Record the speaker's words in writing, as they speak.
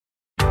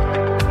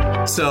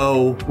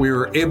So we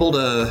were able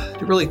to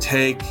really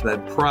take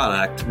that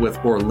product with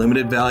more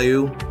limited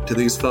value to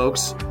these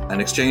folks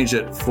and exchange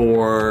it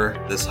for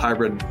this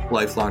hybrid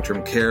life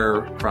long-term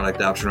care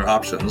product option or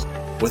options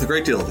with a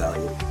great deal of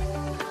value.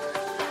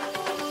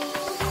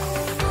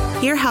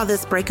 Hear how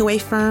this breakaway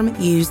firm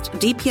used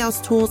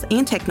DPL's tools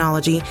and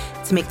technology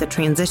to make the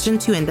transition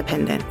to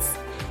independence.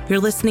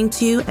 You're listening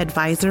to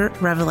Advisor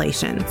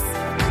Revelations.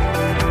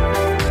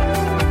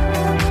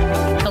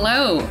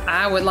 Hello,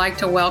 I would like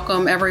to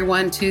welcome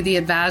everyone to the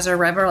Advisor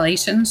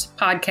Revelations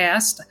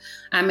podcast.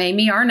 I'm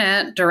Amy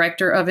Arnett,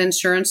 Director of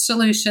Insurance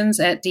Solutions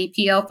at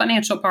DPL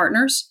Financial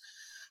Partners.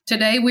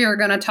 Today, we are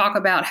going to talk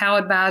about how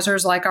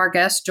advisors like our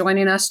guest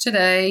joining us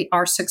today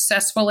are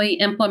successfully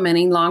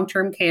implementing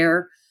long-term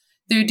care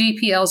through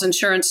DPL's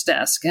insurance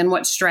desk and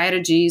what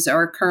strategies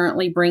are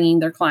currently bringing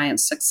their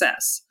clients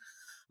success.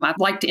 I'd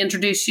like to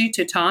introduce you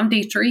to Tom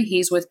Dettre.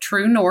 He's with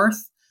True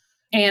North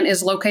and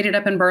is located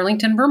up in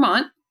Burlington,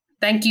 Vermont.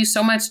 Thank you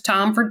so much,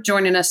 Tom, for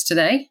joining us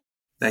today.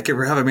 Thank you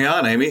for having me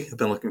on, Amy. I've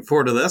been looking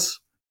forward to this.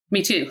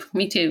 Me too.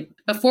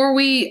 Before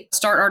we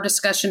start our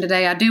discussion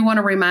today, I do want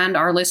to remind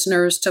our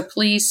listeners to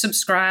please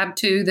subscribe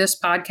to this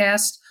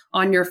podcast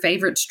on your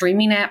favorite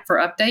streaming app for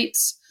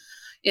updates.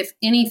 If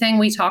anything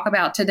we talk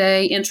about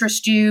today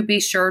interests you, be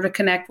sure to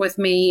connect with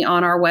me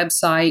on our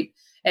website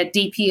at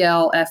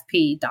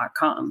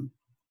dplfp.com.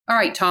 All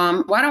right,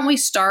 Tom, why don't we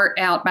start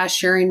out by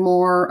sharing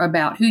more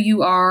about who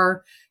you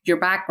are, your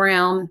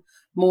background,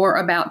 more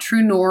about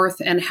True North,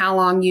 and how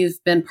long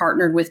you've been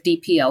partnered with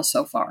DPL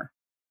so far.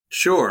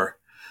 Sure.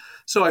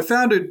 So I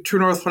founded True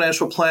North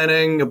Financial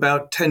Planning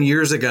about 10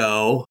 years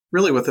ago,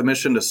 really with a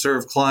mission to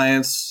serve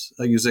clients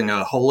using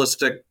a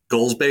holistic,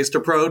 goals-based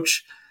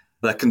approach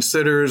that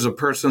considers a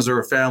person's or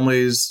a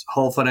family's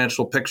whole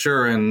financial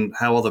picture and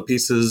how all the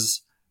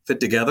pieces fit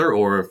together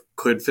or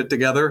could fit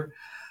together.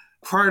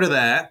 Prior to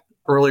that,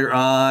 earlier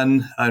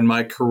on in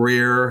my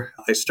career,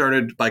 I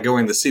started by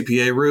going the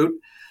CPA route,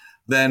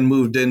 then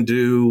moved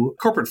into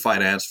corporate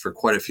finance for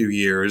quite a few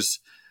years.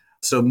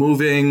 So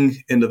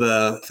moving into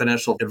the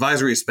financial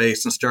advisory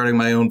space and starting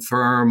my own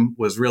firm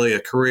was really a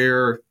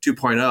career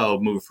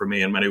 2.0 move for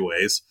me in many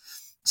ways.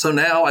 So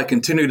now I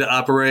continue to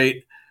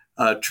operate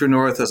True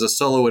North as a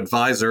solo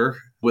advisor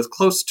with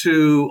close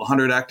to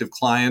 100 active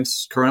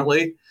clients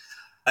currently.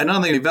 And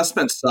on the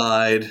investment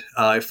side,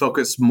 I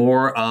focus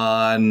more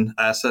on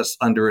assets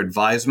under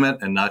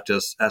advisement and not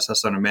just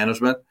assets under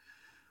management,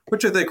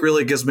 which I think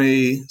really gives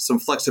me some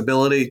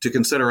flexibility to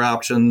consider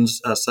options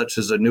such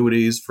as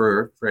annuities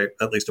for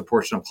at least a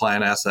portion of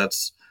client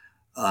assets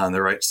in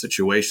the right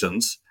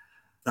situations.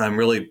 I'm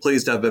really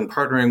pleased I've been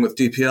partnering with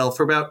DPL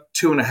for about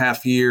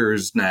 2.5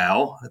 years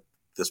now. At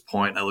this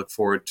point, I look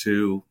forward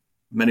to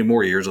many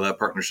more years of that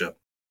partnership.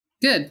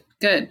 Good.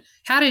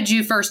 How did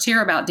you first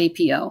hear about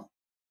DPL?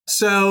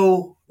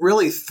 So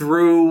really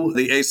through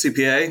the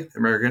ACPA,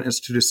 American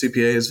Institute of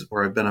CPAs,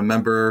 where I've been a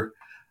member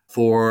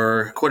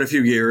for quite a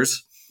few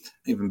years,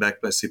 even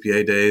back by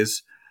CPA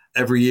days.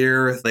 Every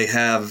year they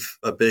have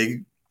a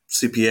big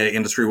CPA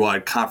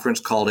industry-wide conference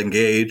called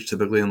Engage,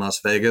 typically in Las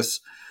Vegas.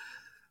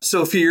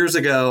 So a few years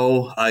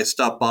ago, I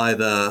stopped by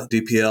the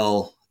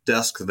DPL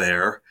desk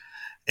there.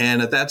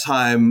 And at that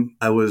time,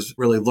 I was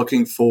really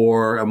looking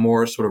for a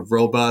more sort of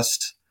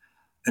robust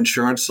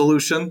insurance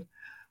solution.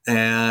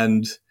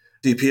 And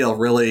DPL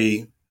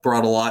really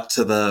brought a lot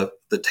to the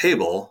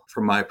table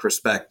from my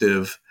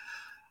perspective.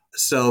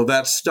 So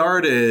that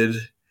started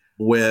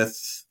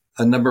with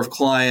a number of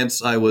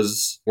clients I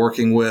was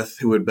working with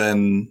who had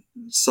been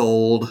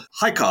sold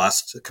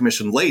high-cost,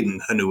 commission-laden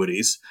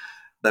annuities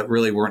that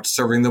really weren't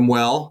serving them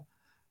well.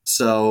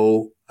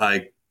 So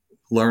I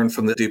learned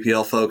from the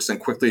DPL folks and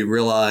quickly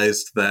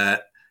realized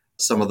that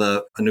some of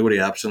the annuity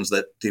options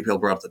that DPL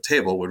brought to the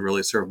table would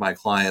really serve my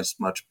clients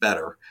much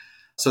better.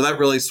 So that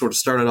really sort of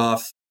started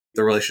off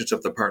the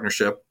relationship, the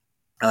partnership.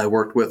 I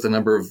worked with a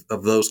number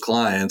of those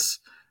clients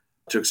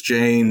to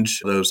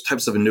exchange those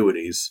types of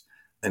annuities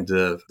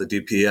into the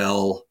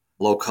DPL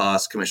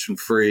low-cost,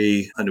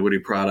 commission-free annuity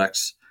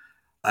products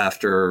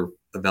after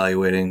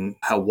evaluating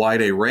how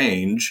wide a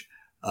range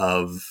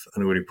of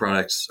annuity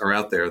products are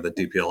out there that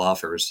DPL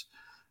offers.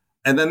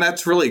 And then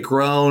that's really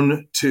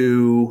grown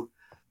to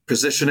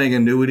positioning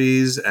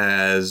annuities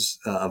as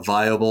a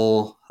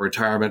viable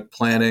retirement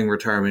planning,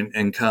 retirement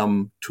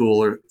income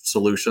tool or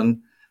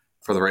solution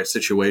for the right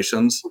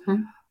situations.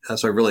 Mm-hmm.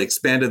 So I really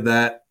expanded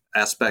that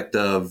aspect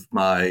of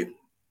my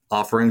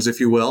offerings, if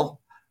you will,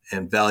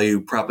 and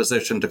value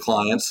proposition to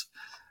clients.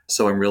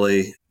 So I'm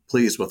really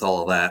pleased with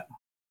all of that.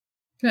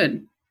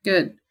 Good.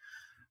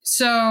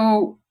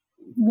 So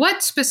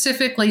what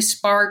specifically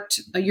sparked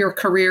your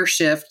career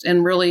shift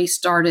and really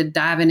started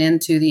diving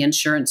into the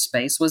insurance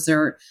space? Was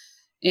there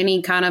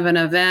any kind of an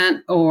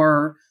event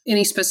or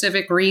any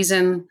specific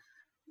reason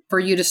for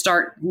you to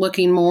start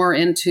looking more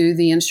into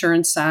the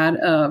insurance side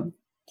of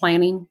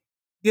planning?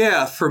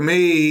 Yeah, for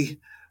me,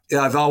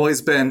 I've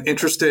always been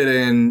interested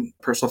in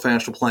personal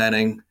financial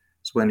planning.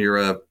 So when you're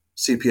a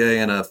CPA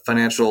and a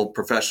financial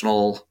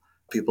professional,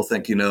 people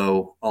think you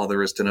know all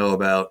there is to know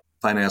about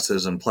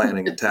finances and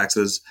planning and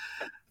taxes.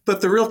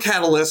 But the real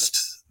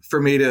catalyst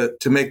for me to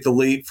make the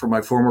leap from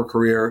my former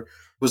career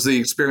was the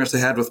experience I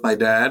had with my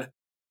dad,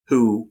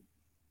 who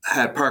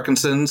had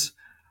Parkinson's.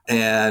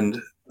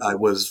 And I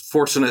was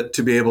fortunate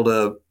to be able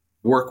to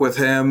work with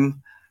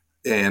him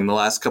in the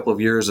last couple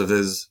of years of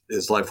his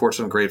life.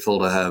 Fortunate and grateful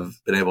to have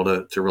been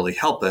able to really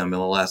help him in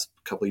the last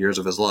couple of years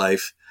of his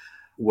life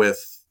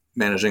with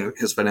managing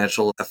his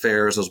financial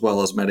affairs, as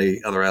well as many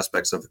other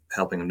aspects of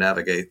helping him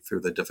navigate through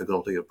the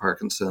difficulty of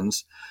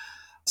Parkinson's.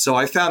 So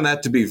I found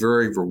that to be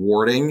very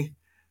rewarding,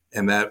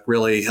 and that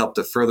really helped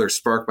to further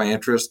spark my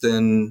interest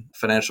in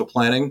financial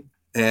planning.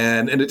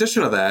 And in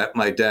addition to that,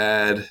 my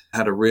dad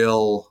had a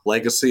real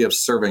legacy of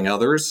serving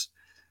others.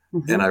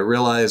 Mm-hmm. And I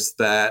realized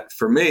that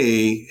for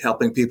me,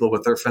 helping people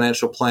with their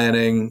financial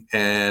planning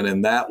and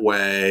in that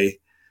way,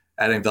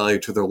 adding value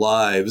to their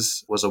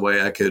lives was a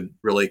way I could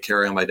really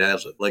carry on my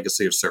dad's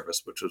legacy of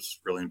service, which was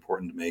really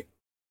important to me.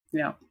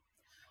 Yeah.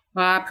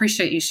 Well, I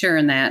appreciate you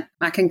sharing that.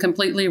 I can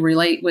completely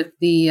relate with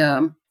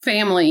the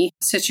family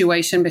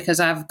situation because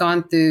I've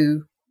gone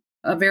through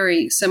a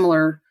very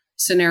similar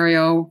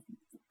scenario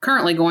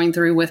currently going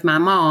through with my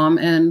mom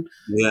and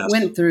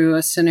went through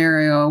a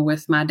scenario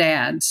with my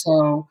dad.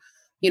 So,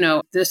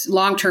 this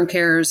long-term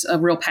care is a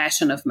real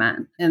passion of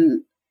mine.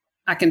 And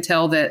I can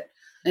tell that,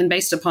 and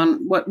based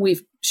upon what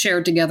we've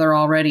shared together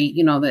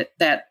already,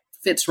 that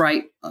fits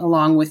right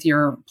along with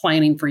your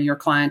planning for your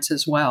clients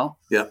as well.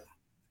 Yeah.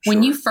 Sure.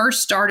 When you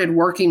first started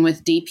working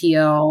with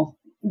DPL,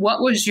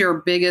 what was your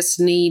biggest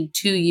need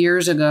 2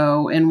 years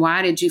ago, and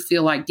why did you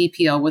feel like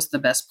DPL was the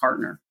best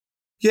partner?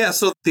 Yeah,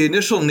 so the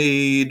initial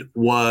need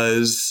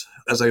was,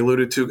 as I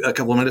alluded to a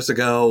couple of minutes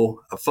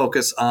ago, a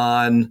focus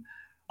on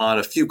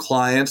a few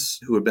clients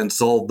who had been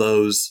sold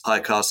those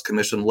high-cost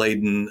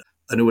commission-laden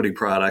annuity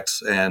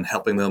products and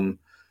helping them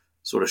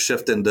sort of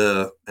shift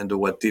into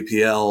what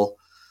DPL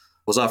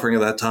was offering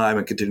at that time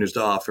and continues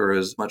to offer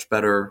as much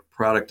better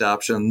product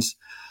options.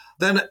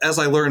 Then as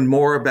I learned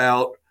more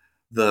about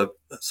the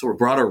sort of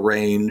broader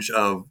range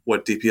of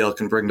what DPL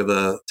can bring to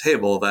the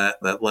table,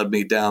 that led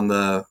me down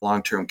the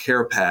long-term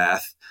care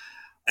path.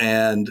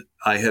 And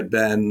I had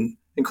been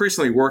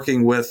increasingly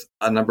working with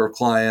a number of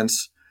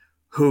clients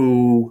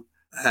who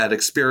had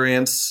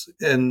experience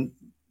in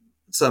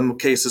some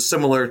cases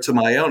similar to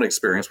my own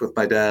experience with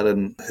my dad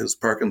and his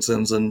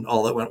Parkinson's and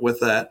all that went with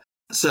that.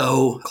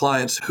 So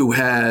clients who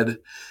had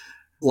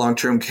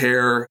long-term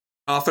care,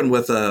 often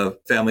with a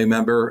family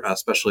member,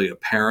 especially a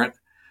parent.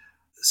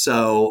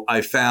 So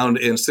I found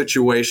in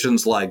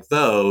situations like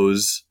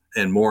those,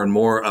 and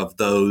more of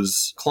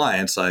those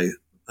clients, I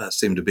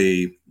seem to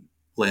be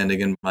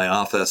landing in my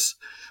office,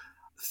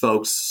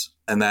 folks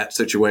in that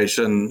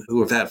situation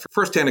who have had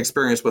firsthand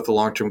experience with a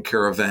long-term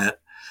care event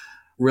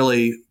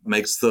really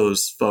makes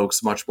those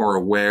folks much more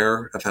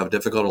aware of how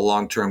difficult a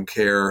long-term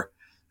care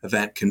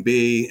event can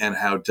be and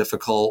how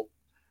difficult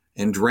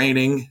and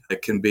draining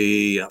it can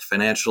be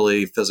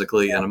financially,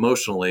 physically, and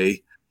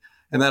emotionally.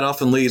 And that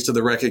often leads to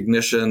the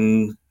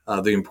recognition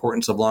of the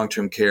importance of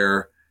long-term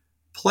care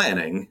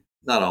planning,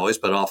 not always,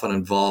 but often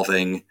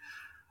involving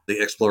the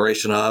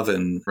exploration of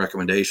and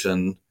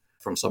recommendation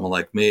from someone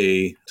like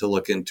me to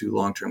look into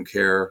long-term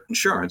care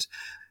insurance.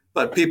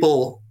 But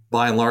people,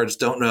 by and large,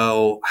 don't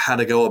know how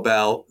to go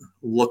about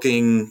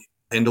looking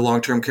into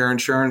long-term care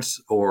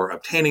insurance or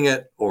obtaining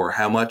it or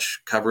how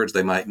much coverage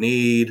they might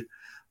need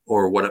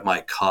or what it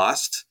might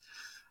cost.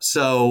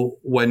 So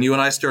when you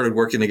and I started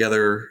working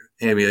together,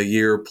 Amy, a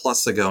year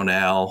plus ago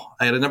now,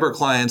 I had a number of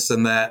clients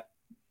in that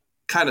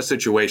kind of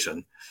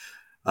situation.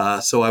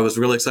 So I was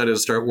really excited to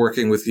start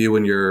working with you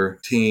and your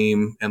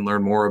team and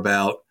learn more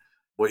about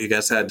what you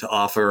guys had to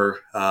offer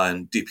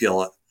in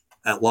DPL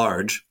at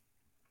large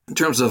in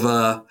terms of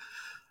a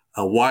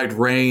wide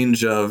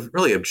range of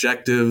really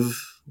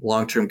objective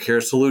long-term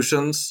care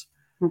solutions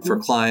for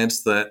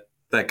clients that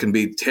can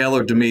be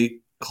tailored to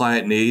meet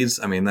client needs.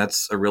 I mean,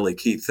 that's a really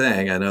key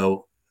thing. I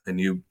know, and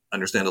you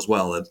understand as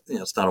well, that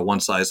it's not a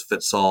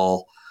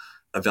one-size-fits-all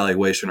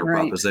evaluation or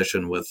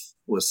proposition with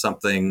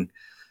something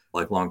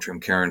like long-term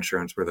care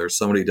insurance, where there's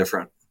so many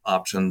different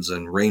options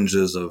and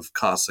ranges of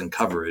costs and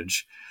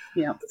coverage.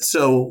 Yeah.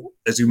 So,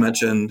 as you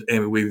mentioned,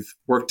 Amy, we've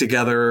worked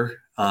together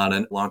on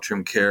a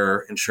long-term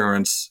care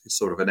insurance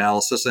sort of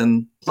analysis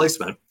and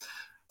placement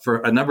for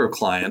a number of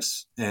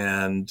clients.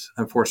 And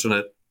I'm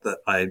fortunate that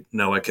I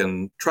know I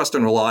can trust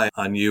and rely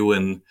on you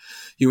and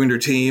your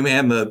team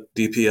and the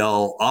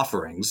DPL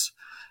offerings.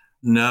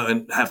 Know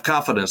and have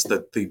confidence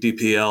that the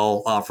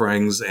DPL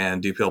offerings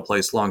and DPL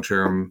Place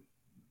long-term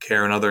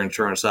care and other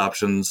insurance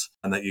options,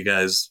 and that you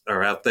guys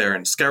are out there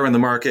and scouring the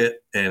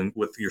market. And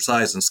with your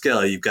size and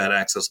scale, you've got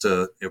access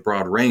to a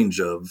broad range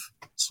of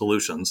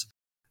solutions.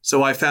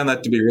 So I found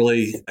that to be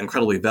really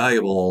incredibly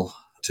valuable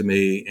to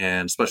me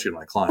and especially to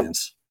my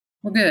clients.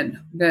 Well, good.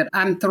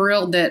 I'm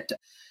thrilled that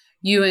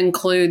you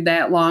include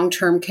that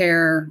long-term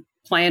care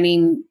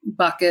planning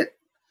bucket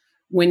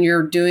when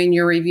you're doing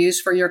your reviews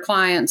for your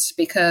clients,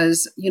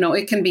 because,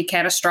 it can be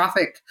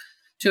catastrophic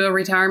to a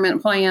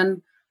retirement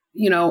plan,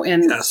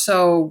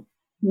 so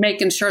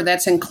making sure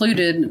that's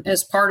included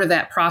as part of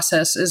that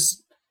process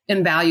is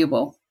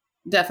invaluable.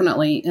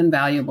 definitely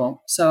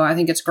invaluable. So I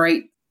think it's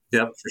great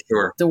Yep, for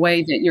sure. the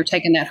way that you're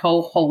taking that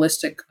whole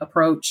holistic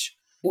approach.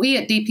 We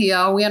at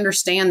DPL, we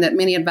understand that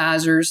many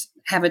advisors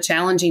have a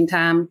challenging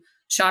time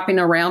shopping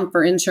around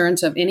for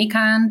insurance of any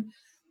kind.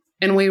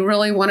 And we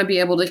really want to be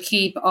able to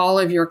keep all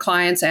of your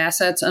clients'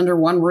 assets under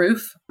one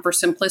roof for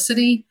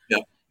simplicity.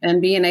 Yep.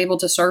 And being able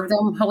to serve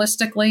them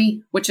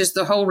holistically, which is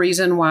the whole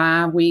reason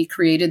why we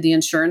created the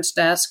insurance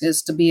desk,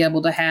 is to be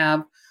able to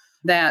have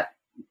that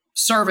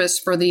service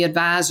for the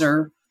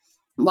advisor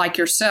like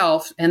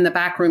yourself and the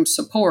backroom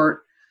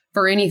support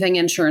for anything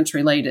insurance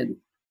related.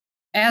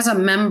 As a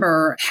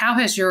member, how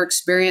has your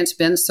experience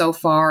been so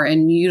far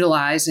in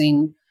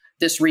utilizing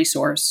this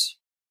resource?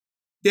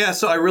 Yeah,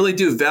 so I really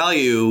do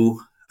value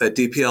that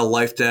DPL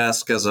Life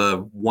Desk as a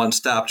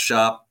one-stop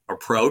shop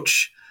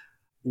approach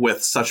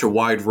with such a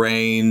wide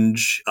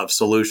range of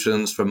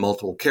solutions from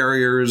multiple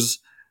carriers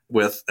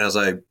with, as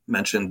I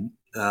mentioned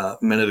a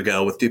minute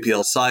ago, with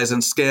DPL size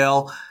and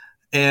scale,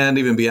 and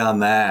even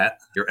beyond that,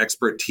 your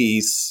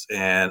expertise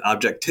and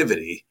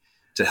objectivity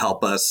to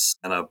help us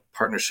in a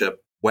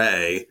partnership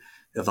way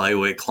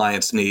evaluate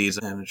clients' needs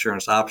and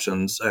insurance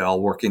options,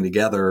 all working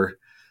together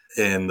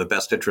in the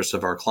best interest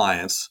of our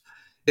clients.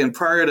 And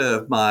prior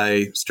to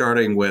my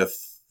starting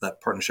with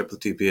that partnership with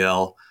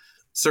DPL,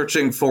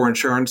 searching for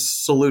insurance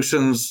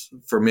solutions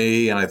for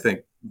me, and I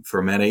think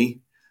for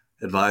many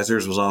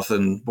advisors, was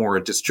often more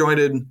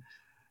disjointed.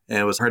 And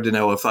it was hard to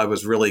know if I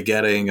was really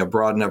getting a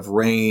broad enough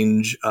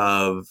range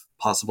of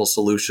possible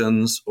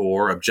solutions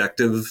or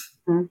objective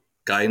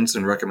guidance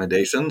and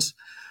recommendations.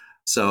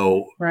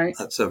 So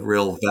That's a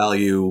real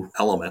value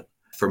element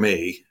for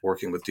me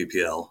working with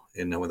DPL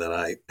in knowing that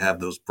I have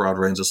those broad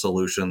range of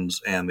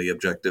solutions and the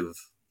objective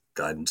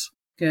guidance.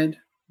 Good.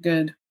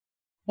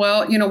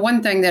 Well,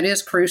 one thing that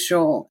is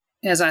crucial,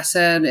 as I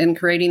said, in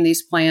creating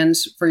these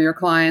plans for your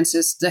clients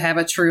is to have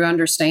a true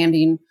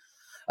understanding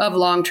of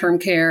long-term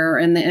care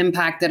and the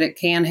impact that it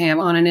can have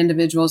on an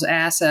individual's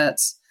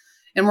assets.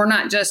 And we're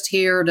not just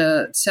here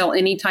to sell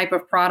any type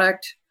of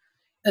product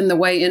in the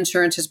way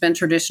insurance has been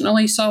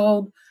traditionally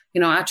sold.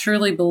 I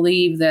truly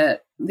believe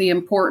that the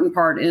important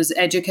part is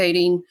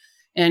educating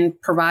and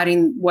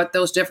providing what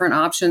those different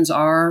options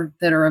are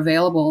that are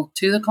available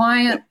to the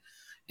client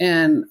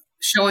and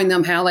showing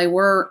them how they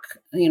work,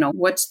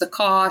 what's the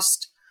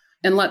cost,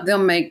 and let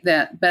them make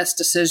that best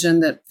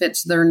decision that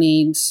fits their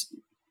needs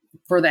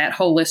for that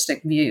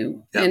holistic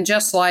view. Yep. And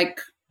just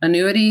like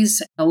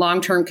annuities, a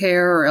long-term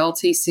care or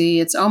LTC,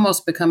 it's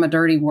almost become a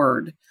dirty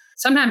word.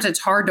 Sometimes it's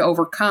hard to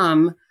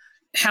overcome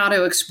how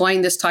to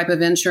explain this type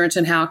of insurance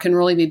and how it can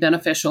really be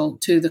beneficial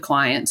to the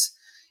clients.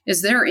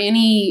 Is there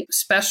any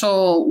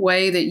special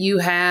way that you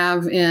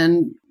have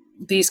in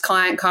these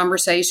client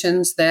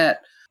conversations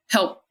that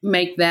help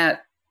make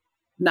that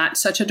not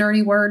such a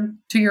dirty word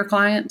to your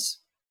clients?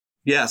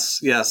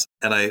 Yes.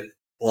 And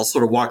I'll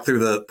sort of walk through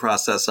the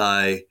process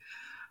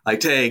I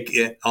take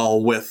it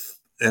all with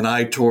an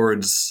eye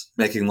towards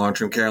making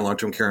long-term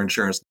care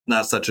insurance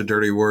not such a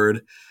dirty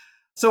word.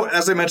 So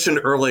as I mentioned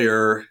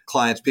earlier,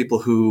 clients, people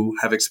who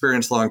have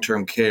experienced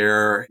long-term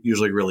care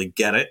usually really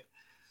get it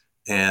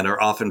and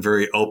are often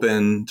very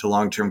open to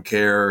long-term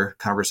care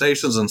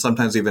conversations and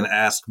sometimes even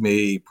ask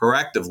me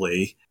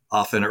proactively,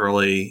 often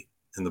early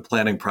in the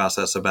planning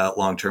process, about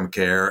long-term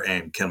care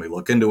and can we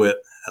look into it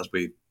as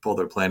we pull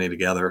their planning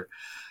together.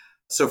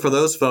 So for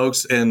those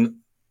folks, and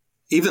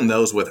even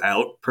those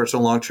without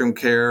personal long-term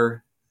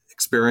care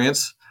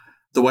experience,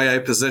 the way I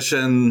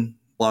position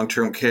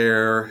long-term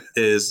care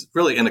is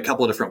really in a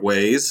couple of different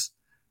ways.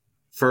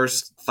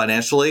 First,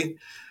 financially,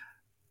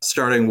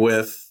 starting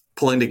with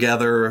pulling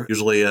together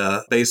usually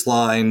a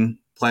baseline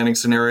planning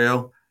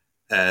scenario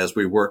as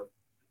we work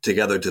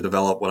together to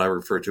develop what I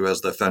refer to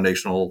as the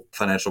foundational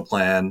financial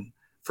plan,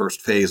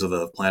 first phase of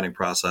the planning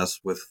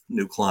process with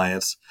new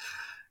clients.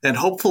 And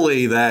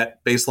hopefully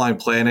that baseline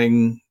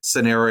planning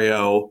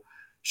scenario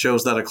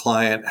shows that a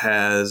client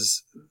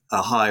has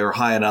a high or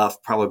high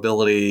enough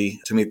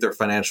probability to meet their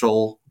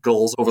financial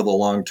goals over the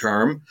long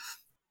term.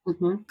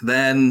 Mm-hmm.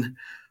 Then,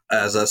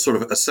 as a sort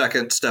of a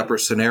second step or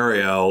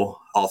scenario,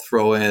 I'll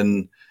throw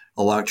in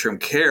a long-term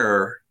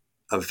care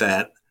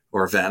event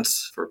or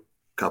events for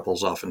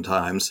couples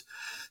oftentimes,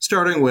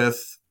 starting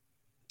with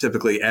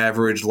typically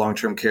average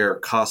long-term care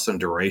costs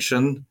and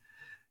duration.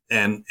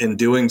 And in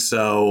doing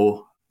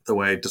so, the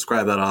way I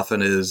describe that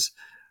often is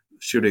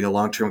shooting a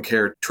long-term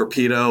care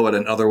torpedo at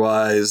an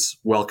otherwise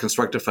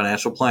well-constructed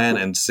financial plan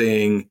and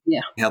seeing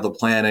how the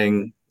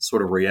planning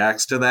sort of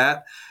reacts to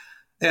that.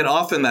 And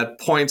often that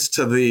points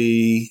to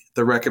the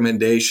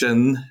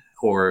recommendation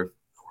or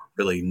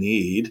really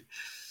need,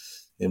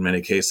 in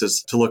many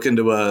cases, to look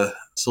into a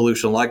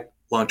solution like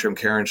long-term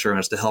care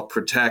insurance to help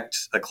protect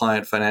a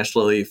client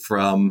financially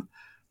from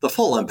the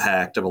full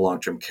impact of a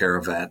long-term care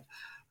event.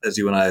 As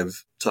you and I have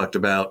talked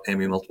about,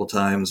 Amy, multiple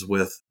times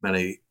with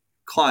many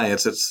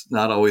clients, it's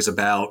not always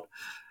about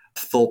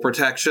full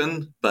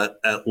protection, but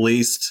at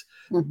least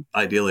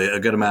ideally a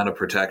good amount of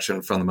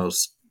protection from the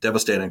most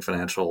devastating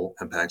financial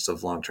impacts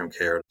of long-term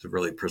care to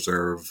really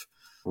preserve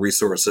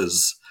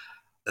resources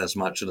as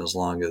much and as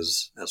long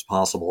as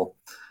possible.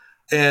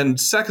 And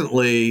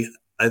secondly,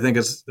 I think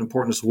it's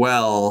important as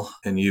well,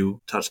 and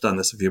you touched on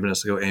this a few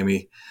minutes ago,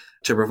 Amy,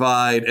 to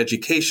provide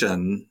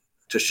education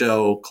to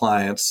show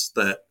clients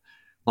that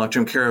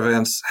long-term care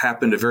events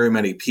happen to very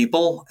many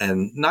people,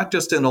 and not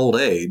just in old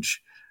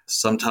age,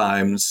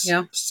 sometimes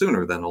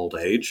sooner than old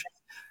age.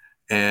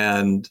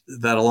 And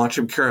that a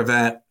long-term care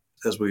event,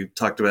 as we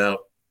talked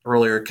about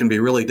earlier, can be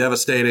really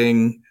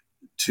devastating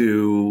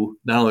to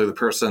not only the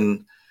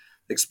person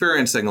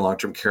experiencing a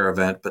long-term care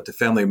event, but to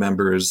family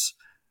members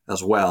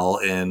as well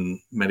in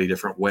many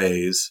different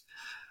ways.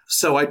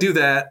 So I do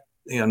that,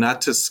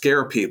 not to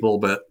scare people,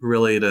 but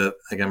really to,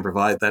 again,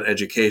 provide that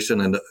education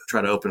and to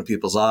try to open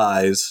people's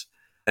eyes,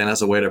 and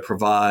as a way to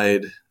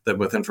provide them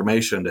with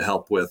information to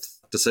help with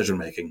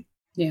decision-making.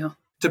 Yeah.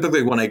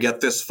 Typically, when I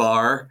get this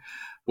far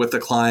with the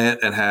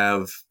client and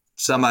have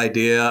some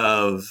idea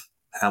of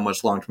how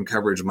much long-term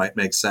coverage might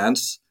make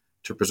sense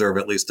to preserve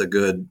at least a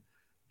good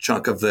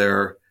chunk of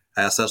their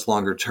assets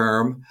longer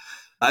term,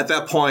 at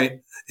that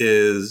point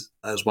is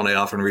when I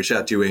often reach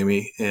out to you,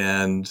 Amy,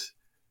 and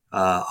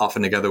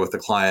often together with the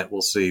client,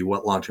 we'll see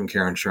what long-term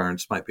care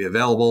insurance might be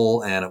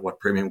available and at what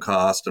premium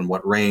cost and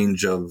what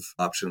range of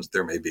options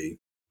there may be.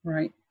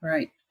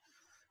 Right.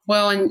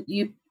 Well, and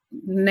you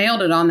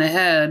nailed it on the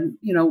head.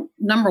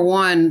 Number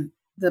one,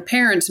 the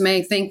parents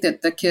may think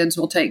that the kids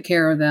will take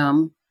care of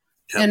them.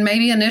 Yep. And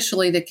maybe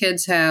initially the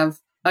kids have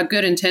a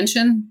good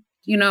intention,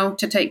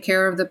 to take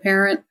care of the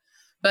parent.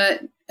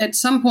 But at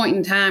some point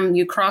in time,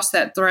 you cross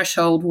that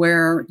threshold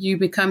where you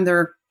become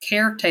their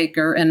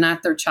caretaker and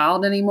not their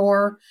child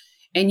anymore.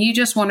 And you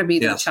just want to be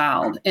their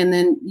child. And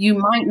then you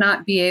might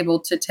not be able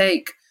to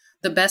take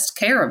the best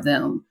care of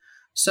them.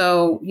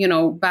 So,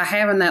 by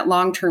having that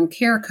long-term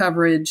care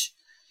coverage,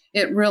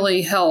 it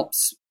really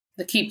helps.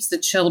 It keeps the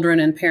children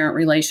and parent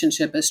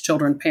relationship as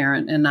children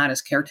parent and not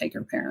as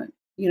caretaker parent.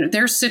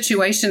 There's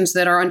situations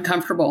that are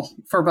uncomfortable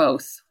for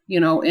both,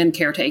 in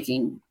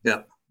caretaking.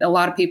 Yeah. A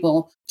lot of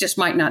people just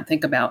might not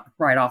think about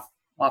right off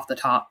the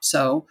top.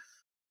 So,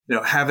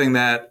 having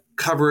that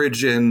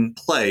coverage in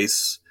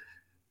place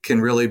can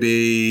really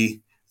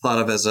be thought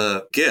of as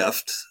a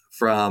gift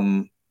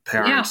from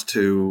parents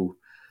to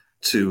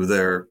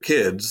their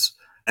kids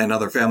and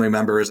other family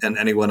members and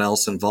anyone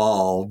else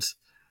involved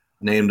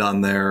named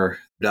on their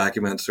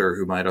documents or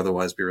who might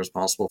otherwise be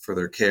responsible for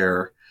their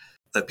care.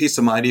 That peace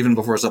of mind, even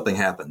before something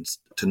happens,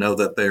 to know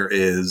that there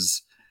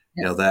is,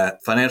 that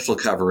financial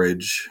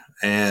coverage,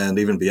 and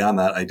even beyond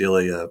that,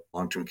 ideally a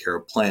long-term care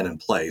plan in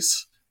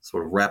place,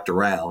 sort of wrapped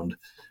around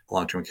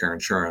long-term care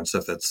insurance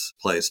if it's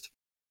placed.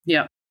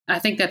 Yeah, I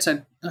think that's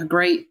a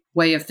great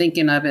way of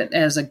thinking of it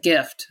as a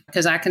gift,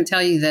 because I can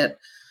tell you that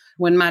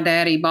when my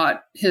daddy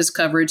bought his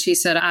coverage, he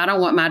said, I don't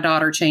want my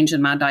daughter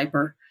changing my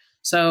diaper.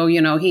 So,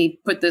 he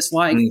put this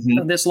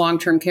this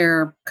long-term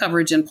care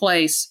coverage in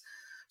place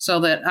so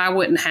that I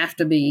wouldn't have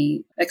to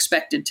be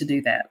expected to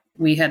do that.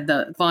 We had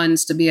the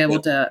funds to be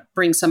able to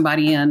bring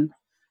somebody in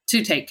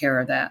to take care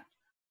of that.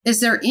 Is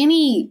there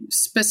any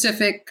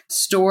specific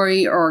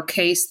story or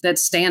case that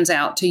stands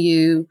out to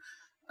you?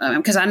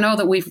 Because I know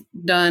that we've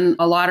done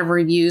a lot of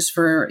reviews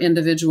for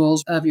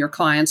individuals of your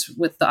clients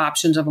with the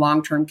options of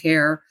long-term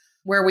care,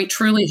 where we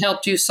truly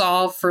helped you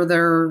solve for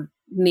their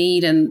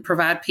need and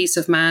provide peace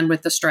of mind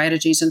with the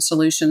strategies and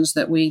solutions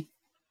that we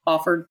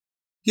offered?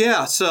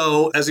 Yeah.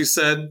 So as you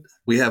said,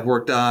 we have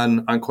worked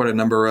on quite a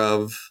number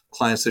of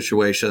client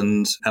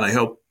situations, and I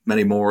hope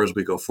many more as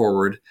we go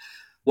forward.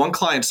 One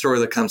client story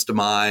that comes to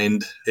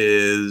mind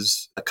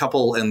is a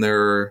couple in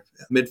their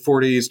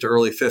mid-40s to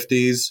early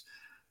 50s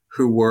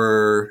who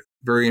were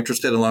very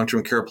interested in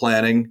long-term care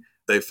planning.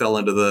 They fell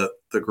into the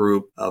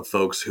group of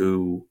folks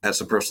who had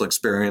some personal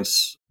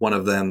experience. One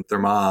of them, their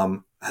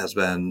mom, has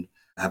been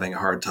having a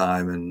hard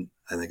time and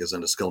I think is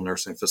in a skilled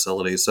nursing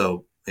facility.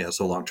 So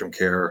long-term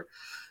care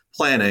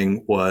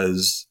planning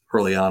was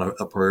early on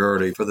a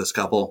priority for this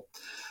couple.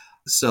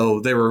 So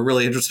they were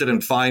really interested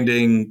in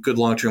finding good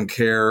long-term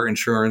care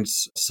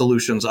insurance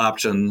solutions,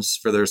 options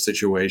for their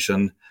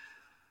situation.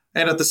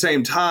 And at the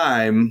same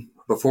time,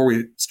 before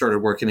we started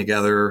working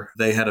together,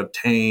 they had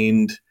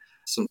obtained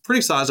some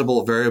pretty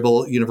sizable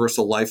variable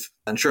universal life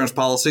insurance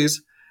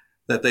policies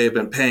that they had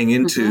been paying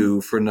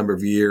into for a number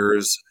of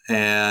years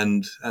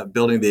and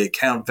building the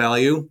account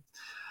value.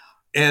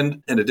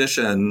 And in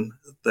addition,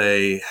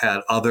 they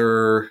had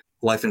other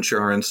life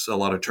insurance, a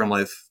lot of term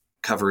life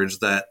coverage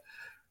that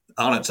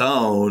on its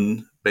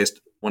own,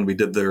 based when we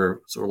did their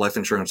sort of life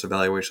insurance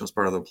evaluation as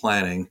part of their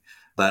planning,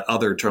 that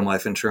other term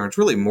life insurance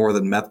really more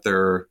than met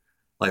their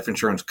life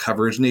insurance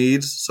coverage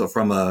needs. So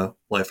from a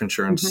life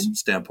insurance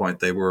standpoint,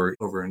 they were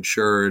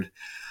overinsured.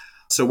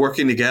 So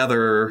working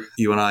together,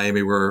 you and I,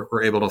 Amy,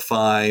 were able to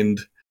find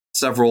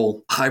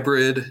several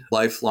hybrid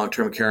life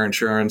long-term care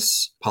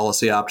insurance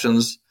policy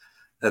options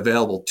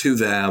available to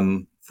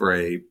them for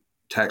a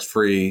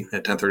tax-free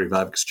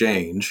 1035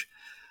 exchange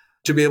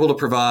to be able to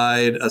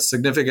provide a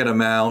significant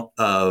amount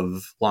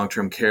of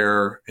long-term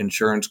care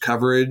insurance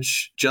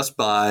coverage just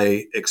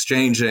by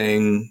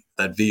exchanging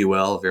that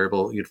VUL,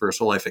 variable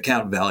universal life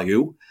account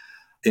value,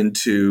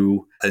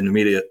 into an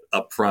immediate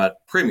upfront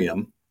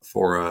premium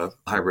for a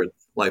hybrid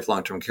life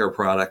long-term care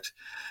product.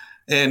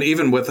 And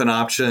even with an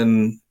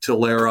option to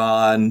layer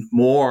on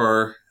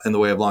more in the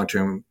way of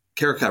long-term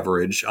care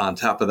coverage on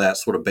top of that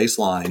sort of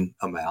baseline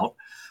amount,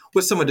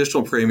 with some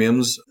additional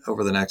premiums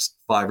over the next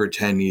 5 or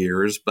 10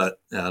 years, but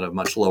at a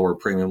much lower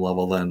premium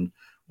level than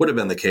would have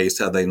been the case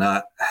had they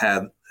not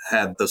had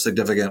the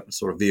significant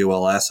sort of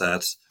VUL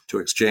assets to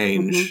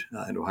exchange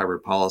into a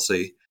hybrid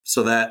policy.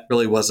 So that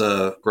really was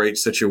a great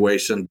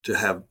situation to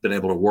have been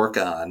able to work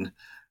on.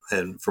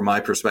 And from my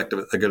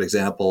perspective, a good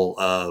example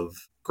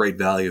of great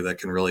value that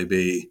can really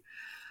be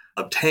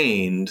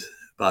obtained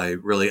by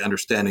really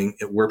understanding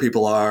where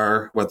people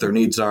are, what their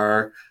needs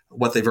are,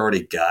 what they've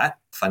already got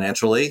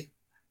financially.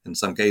 In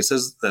some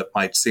cases, that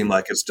might seem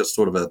like it's just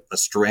sort of a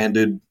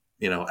stranded,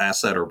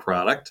 asset or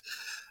product.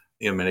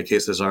 In many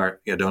cases,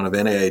 don't have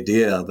any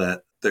idea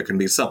that there can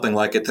be something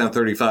like a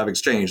 1035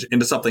 exchange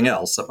into something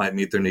else that might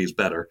meet their needs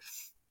better.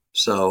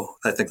 So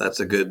I think that's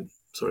a good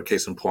sort of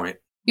case in point.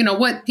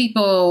 What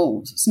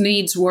people's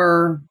needs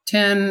were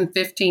 10,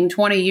 15,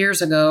 20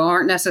 years ago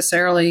aren't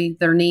necessarily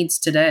their needs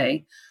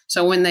today.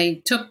 So when they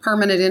took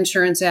permanent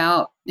insurance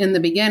out in the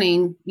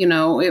beginning,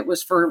 it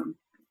was for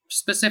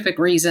specific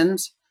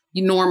reasons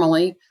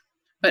normally.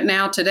 But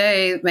now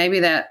today, maybe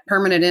that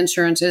permanent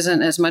insurance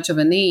isn't as much of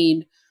a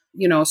need,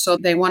 so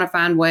they want to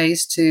find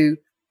ways to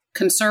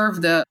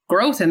conserve the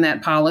growth in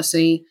that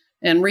policy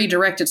and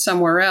redirect it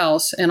somewhere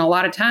else. And a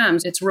lot of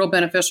times it's real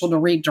beneficial to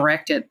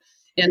redirect it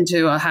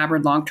into a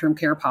hybrid long-term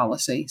care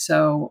policy.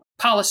 So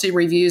policy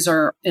reviews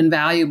are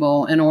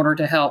invaluable in order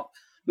to help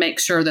make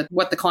sure that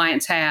what the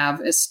clients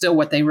have is still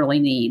what they really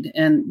need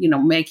and,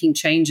 making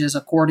changes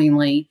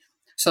accordingly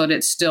so that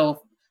it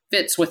still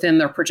fits within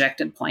their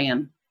projected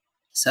plan.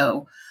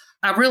 So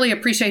I really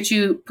appreciate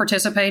you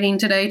participating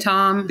today,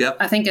 Tom. Yep.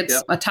 I think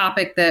it's a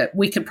topic that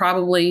we could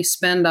probably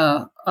spend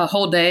a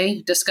whole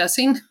day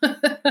discussing.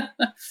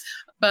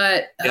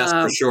 But yes,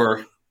 for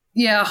sure.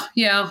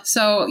 Yeah.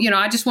 So,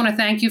 I just want to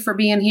thank you for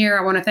being here.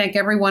 I want to thank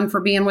everyone for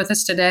being with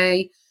us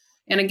today.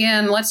 And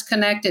again, let's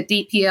connect at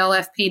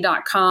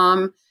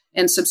dplfp.com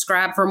and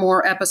subscribe for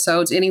more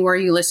episodes anywhere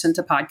you listen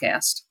to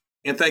podcasts.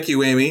 And thank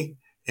you, Amy.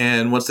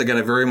 And once again,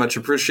 I very much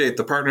appreciate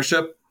the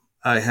partnership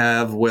I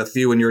have with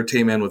you and your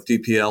team and with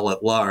DPL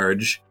at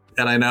large.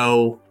 And I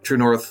know True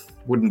North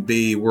wouldn't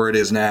be where it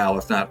is now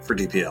if not for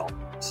DPL.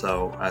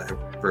 So I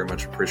very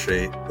much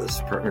appreciate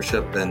this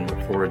partnership and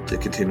look forward to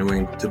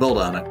continuing to build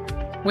on it.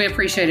 We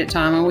appreciate it,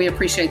 Tom, and we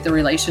appreciate the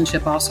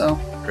relationship also.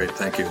 Great.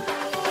 Thank you.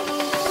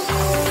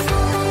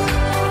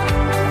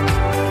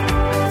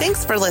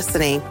 Thanks for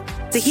listening.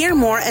 To hear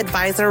more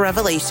advisor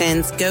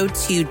revelations, go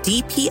to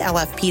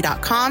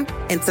dplfp.com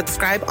and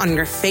subscribe on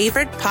your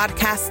favorite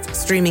podcast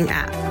streaming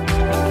app.